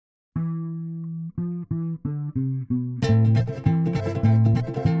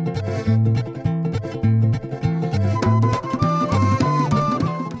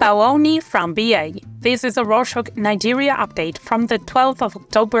Kaoni from BA. This is a Rorschach Nigeria update from the 12th of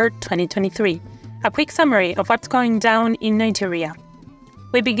October 2023. A quick summary of what's going down in Nigeria.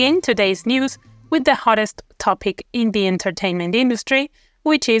 We begin today's news with the hottest topic in the entertainment industry,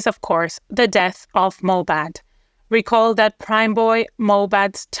 which is, of course, the death of Mohbah. Recall that Prime Boy,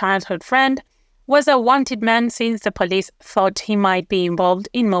 Mohbah's childhood friend, was a wanted man since the police thought he might be involved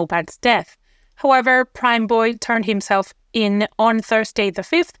in Mohbah's death. However, Prime Boy turned himself in on Thursday the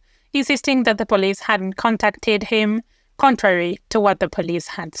 5th, insisting that the police hadn't contacted him, contrary to what the police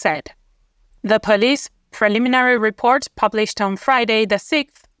had said. The police preliminary report published on Friday the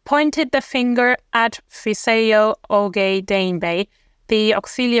 6th pointed the finger at Fisayo Oge-Dainbe, the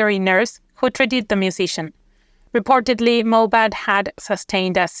auxiliary nurse who treated the musician. Reportedly, Mohbah had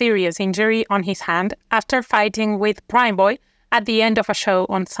sustained a serious injury on his hand after fighting with Prime Boy at the end of a show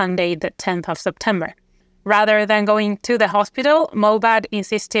on Sunday, the 10th of September. Rather than going to the hospital, Mohbah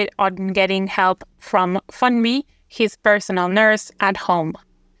insisted on getting help from Funmi, his personal nurse, at home.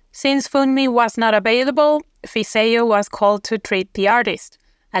 Since Funmi was not available, Fisayo was called to treat the artist.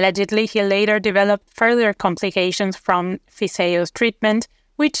 Allegedly, he later developed further complications from Fisayo's treatment,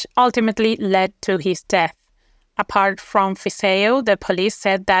 which ultimately led to his death. Apart from Fisayo, the police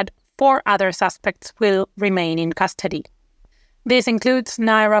said that 4 other suspects will remain in custody. This includes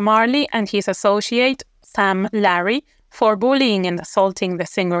Naira Marley and his associate, Sam Larry, for bullying and assaulting the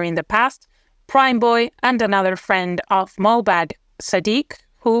singer in the past, Prime Boy, and another friend of Mohbah, Sadiq,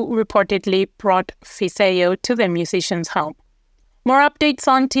 who reportedly brought Fisayo to the musician's home. More updates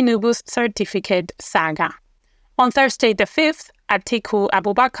on Tinubu's certificate saga. On Thursday the 5th, Atiku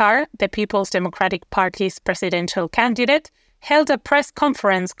Abubakar, the People's Democratic Party's presidential candidate, held a press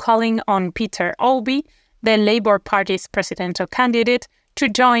conference calling on Peter Obi, the Labour Party's presidential candidate, to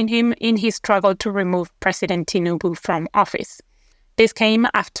join him in his struggle to remove President Tinubu from office. This came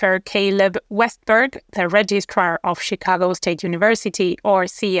after Caleb Westberg, the registrar of Chicago State University, or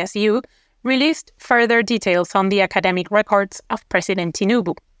CSU, released further details on the academic records of President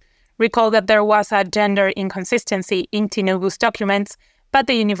Tinubu. Recall that there was a gender inconsistency in Tinubu's documents, but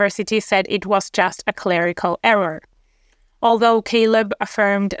the university said it was just a clerical error. Although Caleb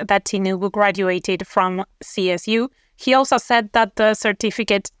affirmed that Tinubu graduated from CSU, he also said that the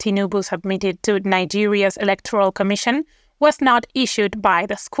certificate Tinubu submitted to Nigeria's Electoral Commission was not issued by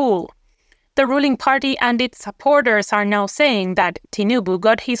the school. The ruling party and its supporters are now saying that Tinubu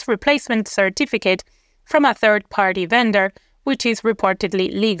got his replacement certificate from a third-party vendor, which is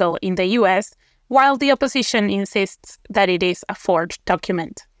reportedly legal in the US, while the opposition insists that it is a forged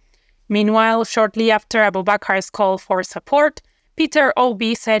document. Meanwhile, shortly after Abubakar's call for support, Peter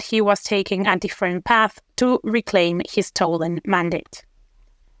Obi said he was taking a different path to reclaim his stolen mandate.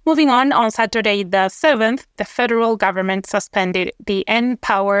 Moving on Saturday the 7th, the federal government suspended the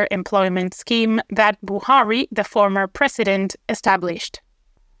N-Power employment scheme that Buhari, the former president, established.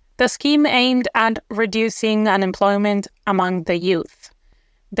 The scheme aimed at reducing unemployment among the youth.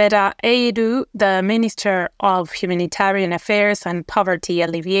 Beda Eidu, the Minister of Humanitarian Affairs and Poverty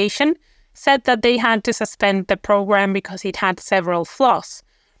Alleviation, said that they had to suspend the program because it had several flaws.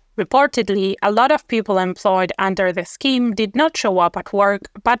 Reportedly, a lot of people employed under the scheme did not show up at work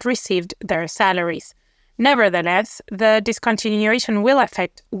but received their salaries. Nevertheless, the discontinuation will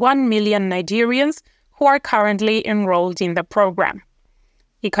affect 1 million Nigerians who are currently enrolled in the program.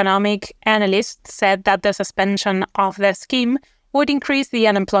 Economic analysts said that the suspension of the scheme would increase the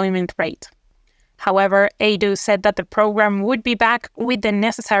unemployment rate. However, Eidu said that the program would be back with the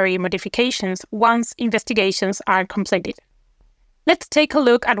necessary modifications once investigations are completed. Let's take a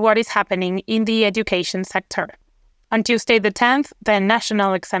look at what is happening in the education sector. On Tuesday the 10th, the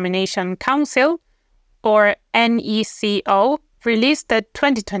National Examination Council, or NECO, released the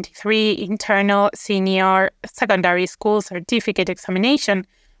 2023 Internal Senior Secondary School Certificate Examination,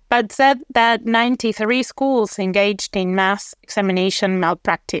 but said that 93 schools engaged in mass examination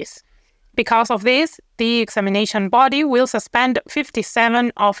malpractice. Because of this, the examination body will suspend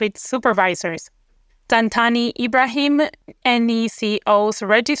 57 of its supervisors. Tantani Ibrahim, NECO's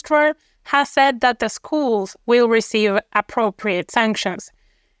registrar, has said that the schools will receive appropriate sanctions.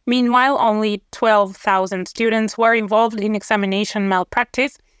 Meanwhile, only 12,000 students were involved in examination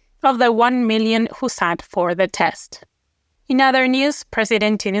malpractice of the 1 million who sat for the test. In other news,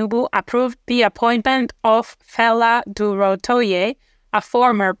 President Tinubu approved the appointment of Fela Durotoye, a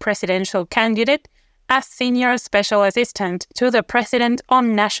former presidential candidate, as Senior Special Assistant to the President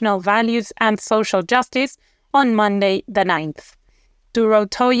on National Values and Social Justice on Monday the 9th.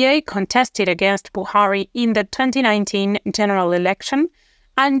 Durotoye contested against Buhari in the 2019 general election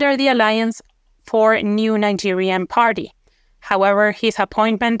under the Alliance for New Nigerian Party. However, his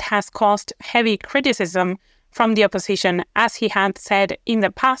appointment has caused heavy criticism from the opposition, as he had said in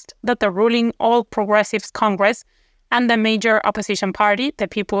the past that the ruling All Progressives Congress and the major opposition party, the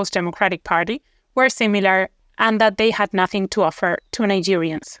People's Democratic Party, were similar and that they had nothing to offer to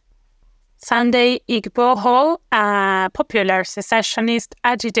Nigerians. Sunday Igboho, a popular secessionist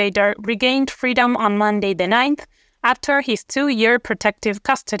agitator, regained freedom on Monday the 9th after his 2-year protective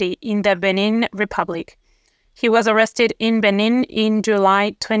custody in the Benin Republic. He was arrested in Benin in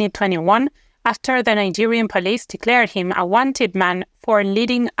July 2021 after the Nigerian police declared him a wanted man for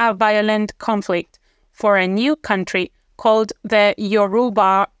leading a violent conflict for a new country called the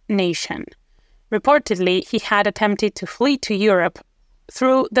Yoruba Nation. Reportedly, he had attempted to flee to Europe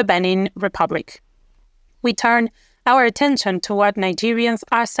through the Benin Republic. We turn our attention to what Nigerians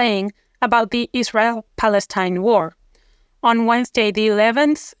are saying about the Israel-Palestine war. On Wednesday the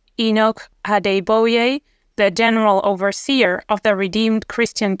 11th, Enoch Adeboye, the general overseer of the Redeemed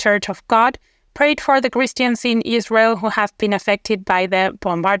Christian Church of God, prayed for the Christians in Israel who have been affected by the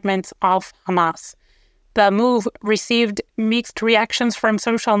bombardments of Hamas. The move received mixed reactions from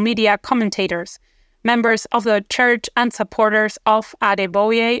social media commentators. Members of the church and supporters of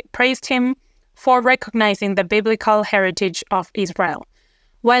Adeboye praised him for recognizing the biblical heritage of Israel,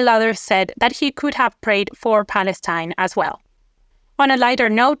 while others said that he could have prayed for Palestine as well. On a lighter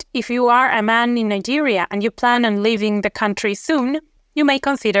note, if you are a man in Nigeria and you plan on leaving the country soon, you may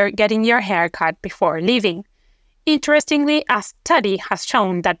consider getting your hair cut before leaving. Interestingly, a study has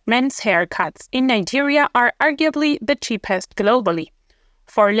shown that men's haircuts in Nigeria are arguably the cheapest globally.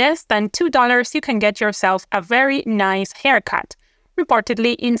 For less than $2, you can get yourself a very nice haircut.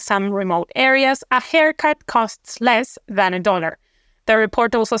 Reportedly, in some remote areas, a haircut costs less than $1. The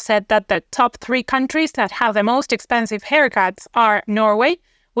report also said that the top 3 countries that have the most expensive haircuts are Norway,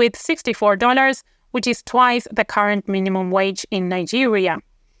 with $64, which is twice the current minimum wage in Nigeria.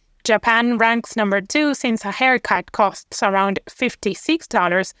 Japan ranks number 2 since a haircut costs around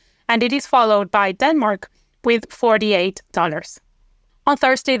 $56, and it is followed by Denmark with $48. On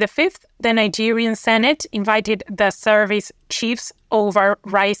Thursday the 5th, the Nigerian Senate invited the service chiefs over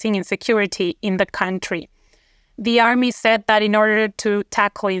rising insecurity in the country. The army said that in order to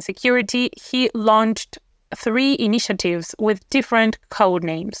tackle insecurity, he launched 3 initiatives with different code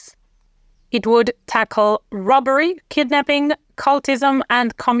names. It would tackle robbery, kidnapping, cultism,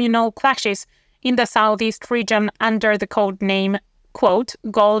 and communal clashes in the southeast region under the code name, quote,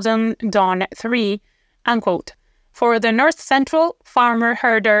 Golden Dawn 3, unquote. For the North Central,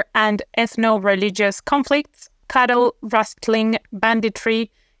 farmer-herder and ethno-religious conflicts, cattle rustling,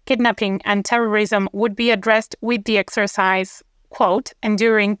 banditry, kidnapping, and terrorism would be addressed with the exercise, quote,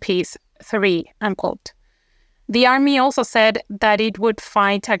 Enduring Peace 3, unquote. The army also said that it would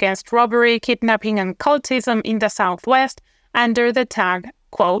fight against robbery, kidnapping, and cultism in the southwest under the tag,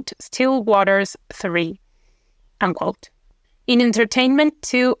 quote, Still Waters 3, unquote. In entertainment,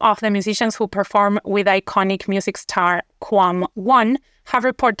 2 of the musicians who perform with iconic music star Kwam One have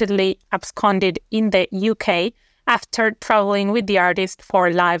reportedly absconded in the UK after traveling with the artist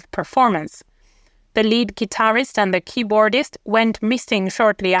for live performance. The lead guitarist and the keyboardist went missing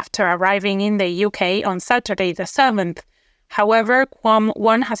shortly after arriving in the UK on Saturday the 7th. However, Kwam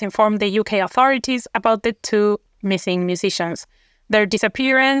One has informed the UK authorities about the 2 missing musicians. Their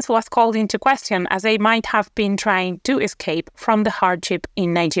disappearance was called into question as they might have been trying to escape from the hardship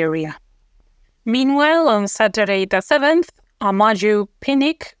in Nigeria. Meanwhile, on Saturday the 7th, Amaju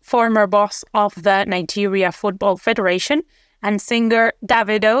Pinnick, former boss of the Nigeria Football Federation, and singer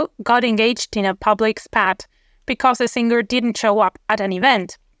Davido got engaged in a public spat because the singer didn't show up at an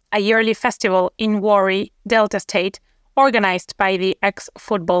event, a yearly festival in Warri, Delta State, organized by the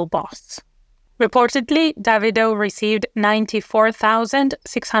ex-football boss. Reportedly, Davido received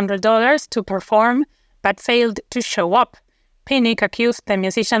 $94,600 to perform, but failed to show up. Pinnick accused the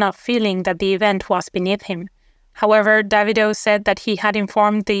musician of feeling that the event was beneath him. However, Davido said that he had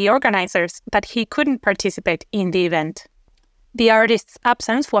informed the organizers that he couldn't participate in the event. The artist's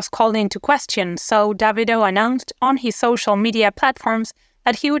absence was called into question, so Davido announced on his social media platforms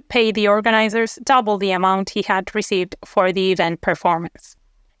that he would pay the organizers double the amount he had received for the event performance.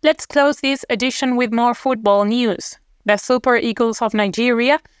 Let's close this edition with more football news. The Super Eagles of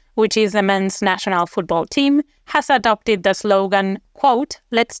Nigeria, which is the men's national football team, has adopted the slogan, quote,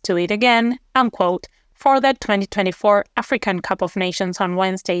 Let's do it again, unquote, for the 2024 African Cup of Nations on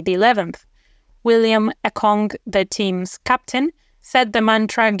Wednesday the 11th. William Ekong, the team's captain, said the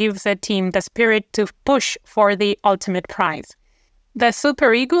mantra gives the team the spirit to push for the ultimate prize. The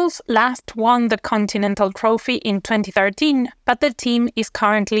Super Eagles last won the Continental Trophy in 2013, but the team is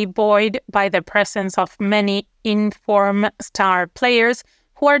currently buoyed by the presence of many in-form star players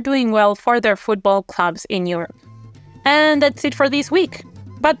who are doing well for their football clubs in Europe. And that's it for this week.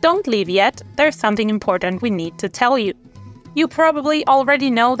 But don't leave yet, there's something important we need to tell you. You probably already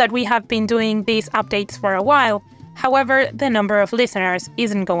know that we have been doing these updates for a while. However, the number of listeners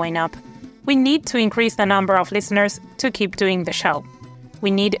isn't going up. We need to increase the number of listeners to keep doing the show.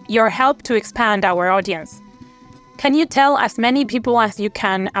 We need your help to expand our audience. Can you tell as many people as you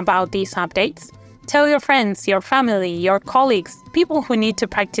can about these updates? Tell your friends, your family, your colleagues, people who need to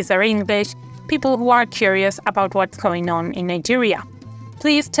practice their English, people who are curious about what's going on in Nigeria.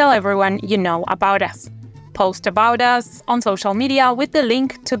 Please tell everyone you know about us. Post about us on social media with the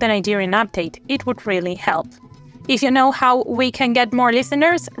link to the Nigerian update. It would really help. If you know how we can get more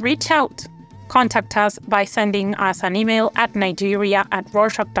listeners, reach out. Contact us by sending us an email at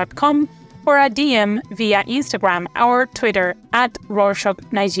nigeria@rorschach.com or a DM via Instagram or Twitter at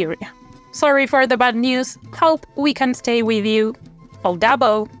 @RorschachNigeria. Sorry for the bad news. Hope we can stay with you.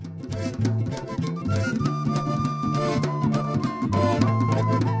 Oldabo!